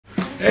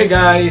Hey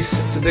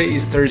guys! Today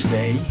is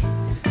Thursday.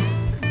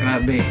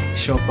 Grabe,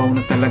 siopaw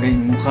na talaga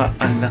yung mukha.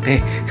 Ang laki.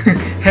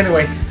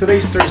 Anyway, today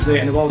is Thursday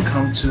and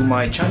welcome to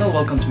my channel.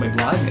 Welcome to my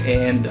vlog.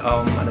 And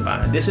ano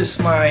ba? This is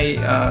my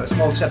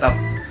small setup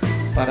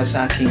para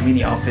sa aking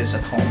mini office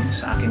at home.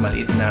 Sa aking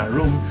maliit na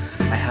room.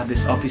 I have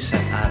this office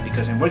setup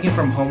because I'm working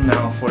from home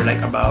now for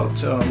like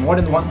about more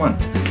than 1 month.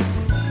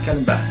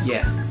 Kailan ba?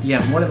 Yeah,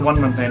 more than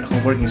 1 month na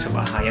ako working sa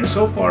bahay. And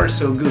so far,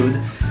 so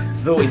good.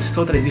 Though it's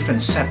totally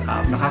different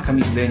setup,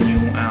 nakakamiss din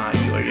yung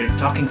you're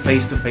talking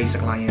face-to-face sa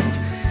client,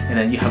 and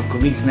then you have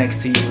colleagues next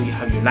to you, you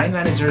have your line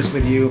managers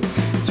with you.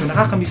 So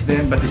nakakamiss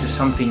din, but this is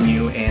something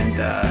new, and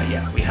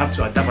yeah, we have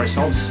to adapt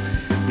ourselves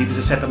dito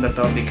sa setup na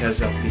to because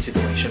of the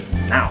situation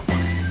now.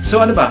 So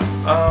ano ba?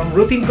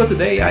 Routine ko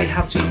today, I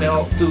have to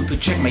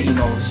check my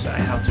emails. I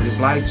have to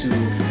reply to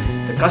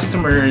the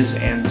customers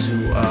and to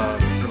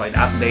provide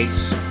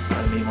updates.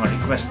 May mga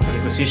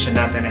requisition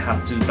natin, I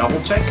have to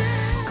double check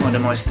on the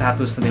mga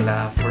status na nila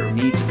for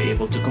me to be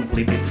able to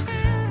complete it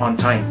on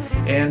time.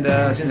 And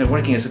since I'm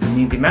working as a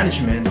community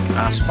management,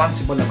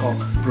 responsible ako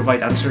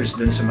provide answers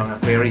dun sa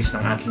mga queries ng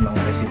aking mga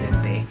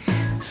residente.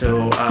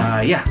 So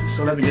yeah,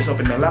 so let me just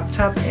open my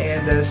laptop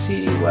and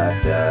see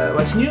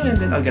what's new, and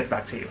then I'll get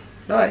back to you.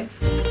 Bye!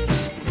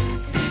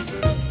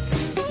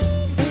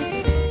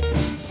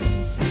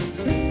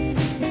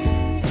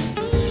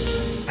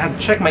 I have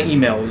checked my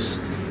emails.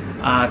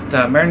 At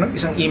meron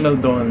isang email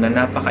doon na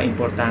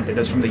napaka-importante.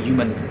 That's from the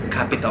human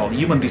capital,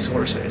 human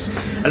resources.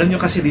 Alam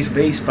nyo kasi these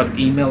days, pag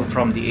email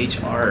from the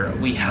HR,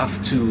 we have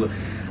to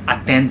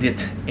attend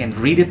it and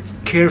read it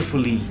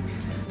carefully.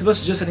 It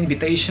was just an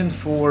invitation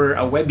for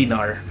a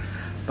webinar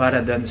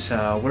para dun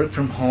sa work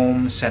from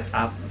home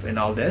setup and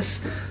all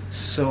this.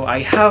 So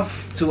I have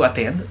to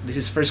attend. This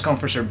is first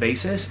come first served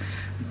basis.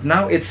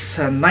 Now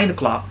it's 9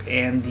 o'clock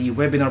and the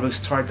webinar will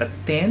start at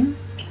 10.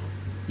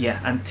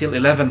 Yeah, until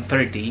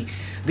 11:30.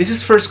 This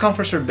is first come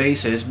first served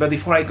basis, but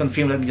before I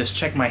confirm, let me just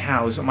check my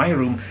house, my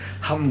room,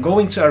 how I'm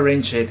going to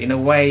arrange it in a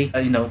way,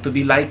 you know, to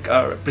be like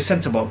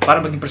presentable,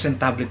 para maging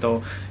presentable ito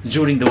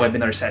during the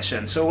webinar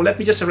session. So let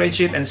me just arrange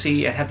it and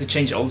see. I have to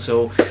change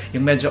also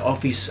yung medyo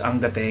office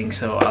ang dating,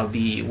 so I'll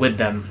be with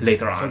them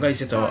later on. So guys,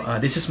 ito,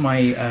 this is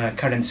my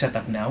current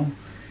setup now.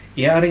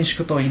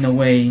 I-arrange ko to in a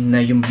way na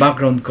yung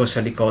background ko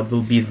sa likod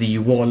will be the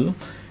wall,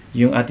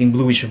 yung ating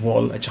bluish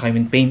wall, at saka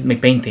may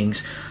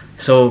paintings.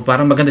 So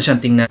parang maganda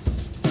siyang tingnan.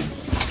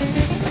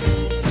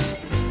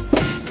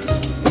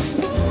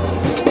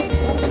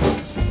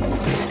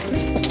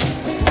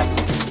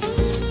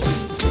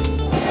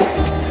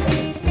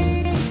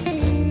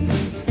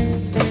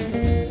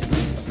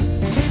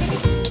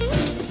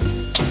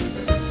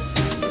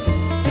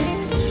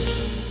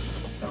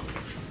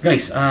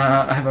 Guys,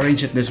 I have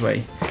arranged it this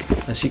way.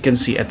 As you can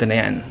see, ito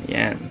na yan.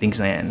 Yan, things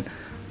na yan.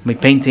 May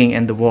painting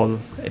and the wall.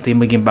 Ito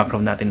yung maging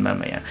background natin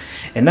mamaya.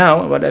 And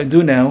now, what I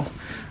do now,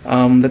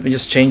 let me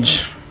just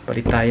change.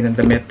 Palit tayo ng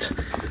damit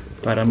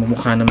para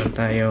mamukha naman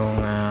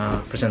tayong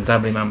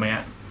presentable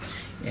mamaya.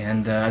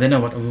 And I don't know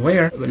what I'll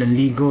wear. Walang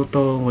ligo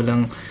to,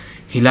 walang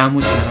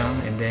hilamos lang.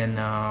 And then,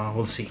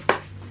 we'll see.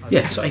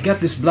 Yeah, so I got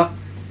this black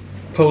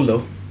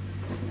polo.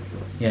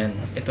 Yan,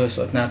 ito,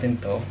 suot natin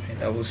to. And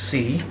I will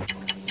see.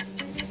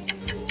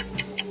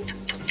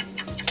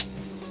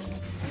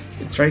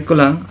 Try ko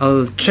lang,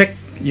 I'll check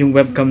yung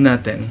webcam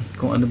natin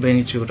kung ano ba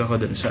yung itsura ko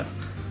dun sa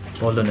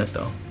polo na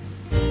to.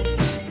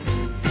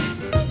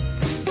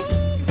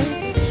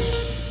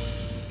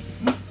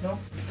 No?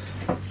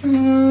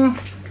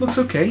 Looks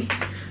okay.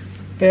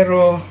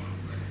 Pero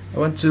I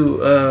want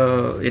to,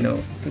 you know,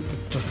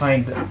 to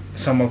find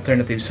some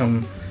alternative,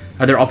 some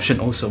other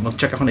option also.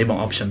 Mag-check ako na ibang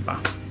option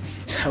pa.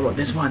 How about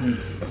this one?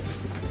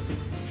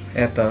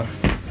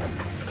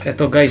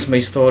 Eto guys,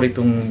 may story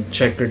tong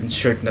checkered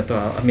shirt na to.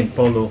 I mean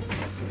polo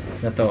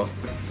na to.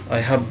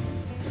 I have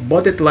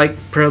bought it like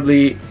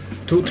probably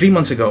 2-3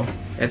 months ago.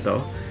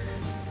 Eto.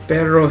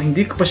 Pero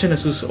hindi ko pa siya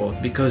nasusuot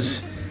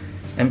because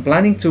I'm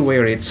planning to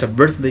wear it sa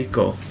birthday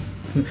ko.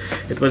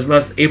 It was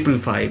last April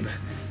 5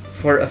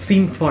 for a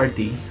theme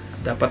party.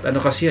 Dapat ano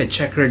kasi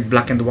checkered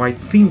black and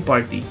white theme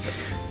party.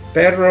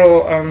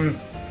 Pero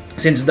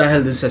since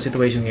dahil dun sa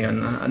situation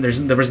ngayon,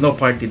 there was no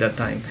party that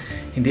time.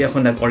 Hindi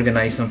ako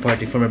nag-organize ng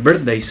party for my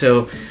birthday.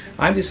 So,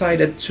 I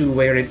decided to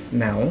wear it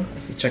now.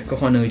 I-check ko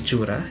kung anong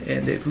itsura.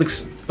 And it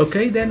looks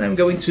okay, then I'm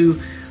going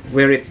to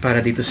wear it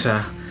para dito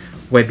sa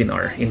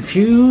webinar in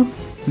few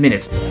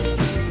minutes.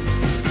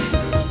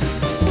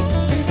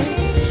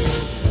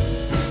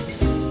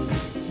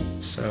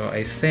 So,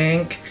 I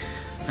think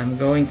I'm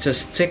going to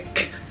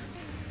stick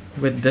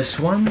with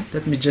this one.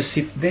 Let me just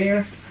sit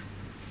there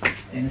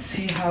and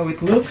see how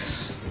it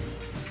looks.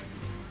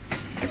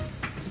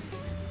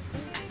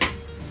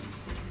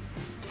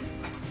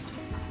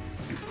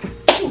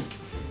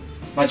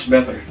 Much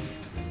better.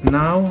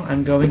 Now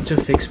I'm going to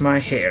fix my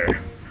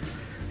hair.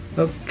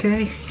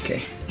 Okay.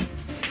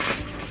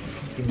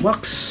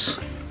 Wax.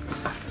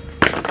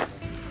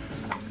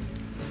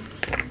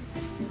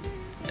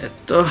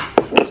 Ito.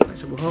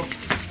 Sa buhok.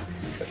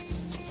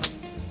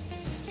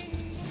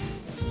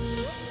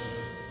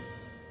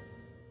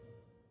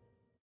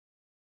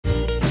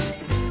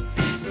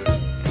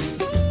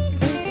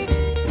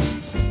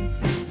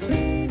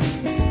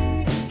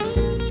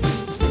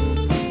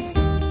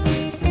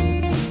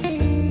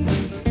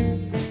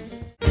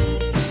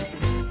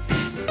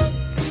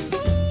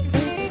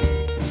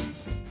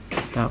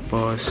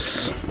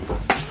 Tapos,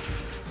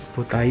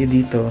 po tayo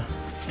dito.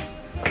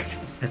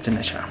 Ito na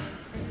siya.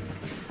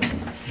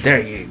 There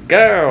you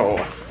go!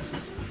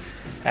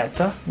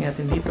 Ito,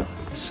 natin dito.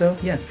 So,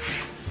 yan.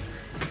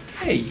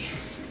 Hey!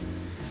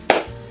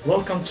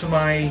 Welcome to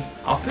my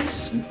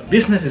office.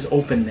 Business is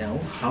open now.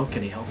 How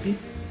can I help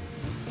you?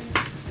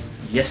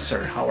 Yes,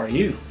 sir. How are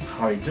you?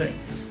 How are you doing?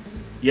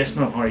 Yes,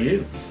 ma'am. How are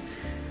you?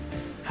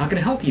 How can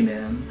I help you,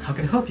 ma'am? How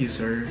can I help you,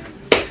 sir?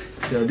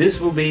 So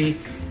this will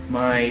be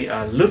my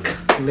look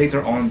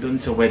later on dun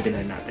sa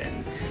webinar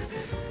natin.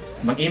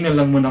 Mag-email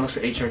lang muna ako sa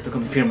HR to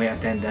confirm my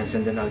attendance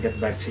and then I'll get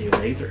back to you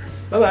later.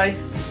 Bye-bye!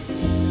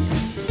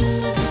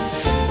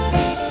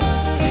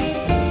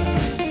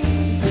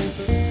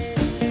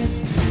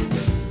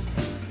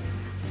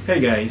 Hey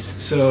guys,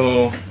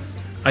 so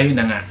ayun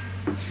na nga.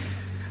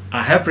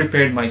 I have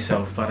prepared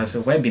myself para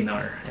sa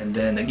webinar and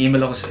then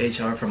nag-email ako sa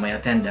HR for my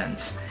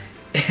attendance.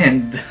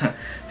 And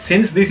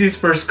since this is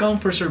first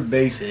come first serve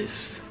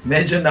basis,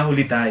 medyo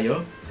nahuli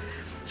tayo.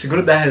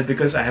 Siguro dahil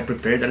because I have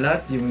prepared a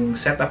lot, yung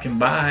setup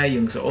yung bahay,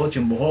 yung suot,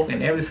 yung buhok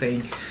and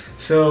everything.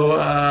 So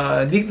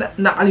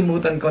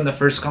nakalimutan ko na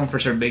first come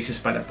first serve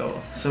basis pala to.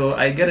 So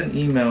I get an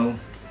email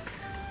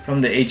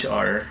from the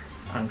HR.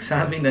 Ang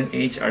sabi ng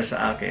HR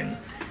sa akin,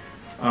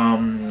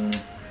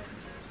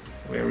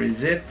 where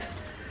is it?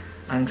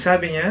 Ang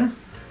sabi niya,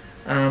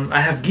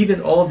 I have given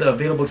all the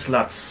available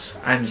slots.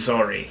 I'm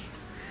sorry.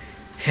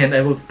 And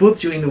I will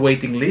put you in the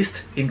waiting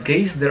list in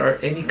case there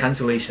are any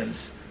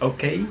cancellations.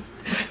 Okay?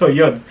 So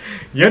yun.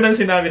 Yun ang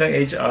sinabi ng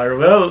HR.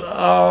 Well,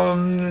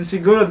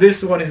 siguro this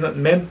one is not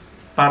meant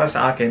para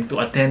sa akin to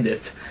attend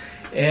it.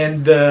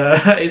 And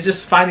it's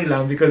just funny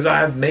lang because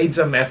I've made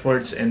some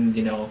efforts and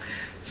you know,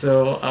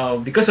 so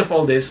because of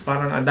all this,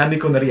 parang ang dami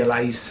ko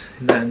na-realize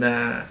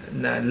na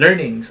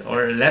learnings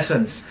or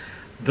lessons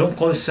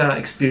tungkol sa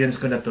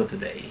experience ko na to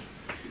today.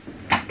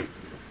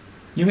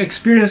 Yung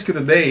experience ko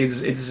today,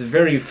 it's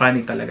very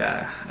funny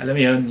talaga. Alam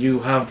mo yun,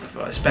 you have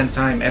spent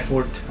time,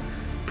 effort,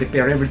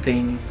 prepare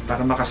everything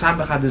para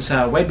makasama ka dun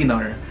sa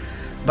webinar.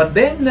 But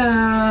then,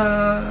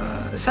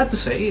 sad to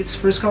say, it's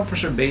first come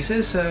first serve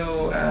basis,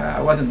 so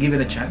I wasn't given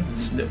a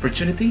chance, the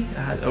opportunity.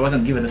 I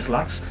wasn't given the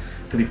slots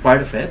to be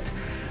part of it.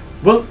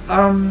 Well,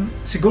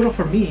 siguro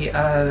for me,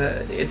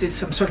 it's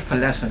some sort of a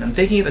lesson. I'm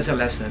taking it as a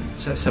lesson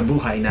sa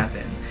buhay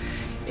natin.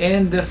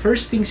 And the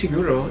first thing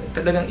siguro,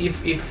 talagang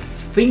if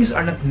things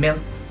are not meant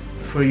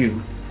for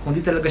you, kung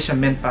di talaga siya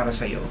meant para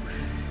sa'yo,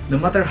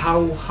 no matter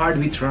how hard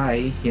we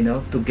try, you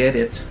know, to get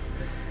it,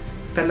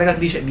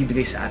 talagang hindi siya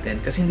ibibigay sa atin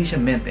kasi hindi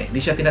siya meant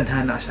hindi siya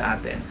tinadhana sa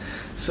atin.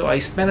 So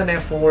I spent an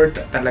effort,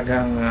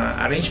 talagang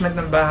arrangement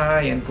ng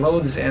bahay and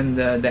clothes and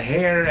the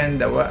hair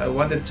and I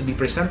wanted to be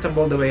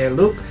presentable the way I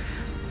look,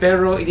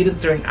 pero it didn't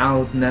turn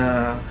out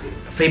na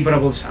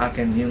favorable sa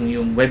akin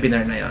yung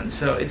webinar na yon.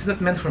 So it's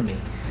not meant for me.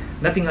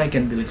 Nothing I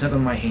can do. It's not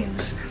on my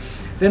hands.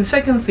 Then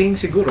second thing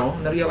siguro,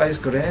 na-realize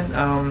ko rin,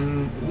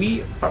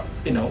 we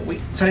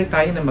sanay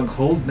tayo na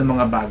mag-hold ng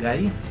mga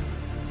bagay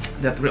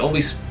that we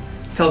always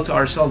tell to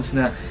ourselves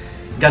na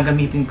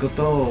gagamitin ko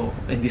to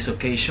in this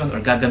occasion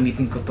or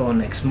gagamitin ko to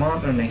next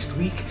month or next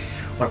week,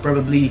 or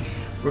probably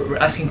we're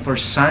asking for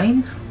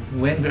sign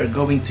when we're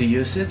going to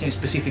use it, yung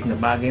specific na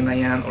bagay na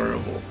yan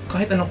or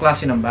kahit anong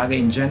klase ng bagay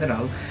in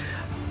general.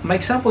 My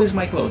example is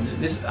my clothes.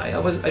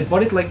 I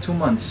bought it like 2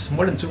 months,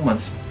 more than 2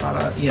 months,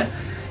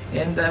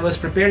 and I was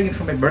preparing it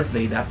for my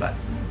birthday dapat,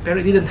 pero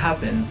it didn't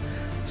happen.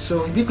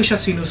 So hindi ko siya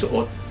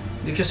sinusuot,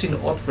 hindi ko siya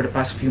sinuot for the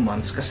past few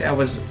months kasi I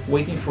was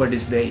waiting for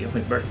this day of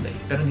my birthday,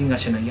 pero hindi nga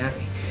siya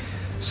nangyari.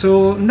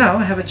 So now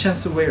I have a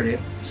chance to wear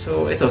it.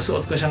 So ito,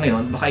 suot ko siya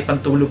ngayon, baka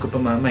ipantulog ko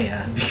pa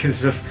mamaya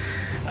because of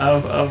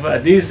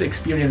this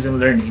experience and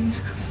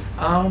learnings.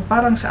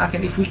 Parang sa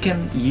akin, if you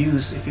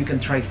can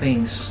try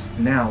things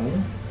now,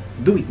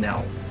 do it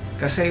now.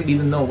 Kasi we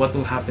don't know what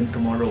will happen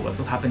tomorrow, what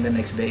will happen the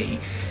next day.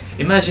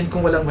 Imagine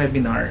kung walang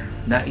webinar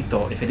na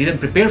ito, if I didn't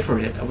prepare for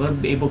it, I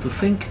wouldn't be able to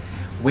think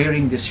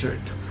wearing this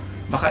shirt.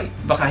 Baka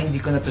hindi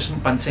ko na ito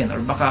mapansin, or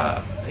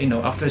baka, you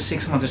know, after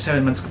 6 months or 7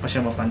 months ko pa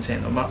siya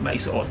mapansin o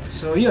maisuot.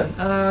 So yun,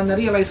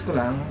 na-realize ko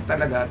lang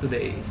talaga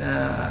today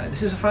na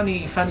this is a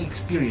funny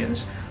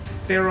experience,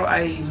 pero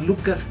I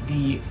look at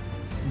the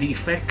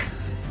effect,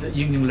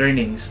 yung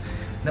learnings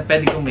na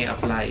pwede kong may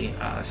apply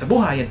sa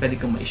buhay at pwede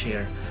kong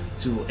ma-share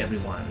to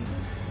everyone.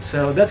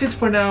 So that's it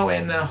for now,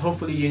 and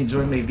hopefully you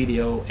enjoyed my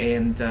video,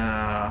 and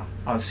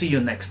I'll see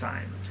you next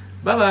time.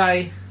 Bye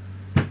bye.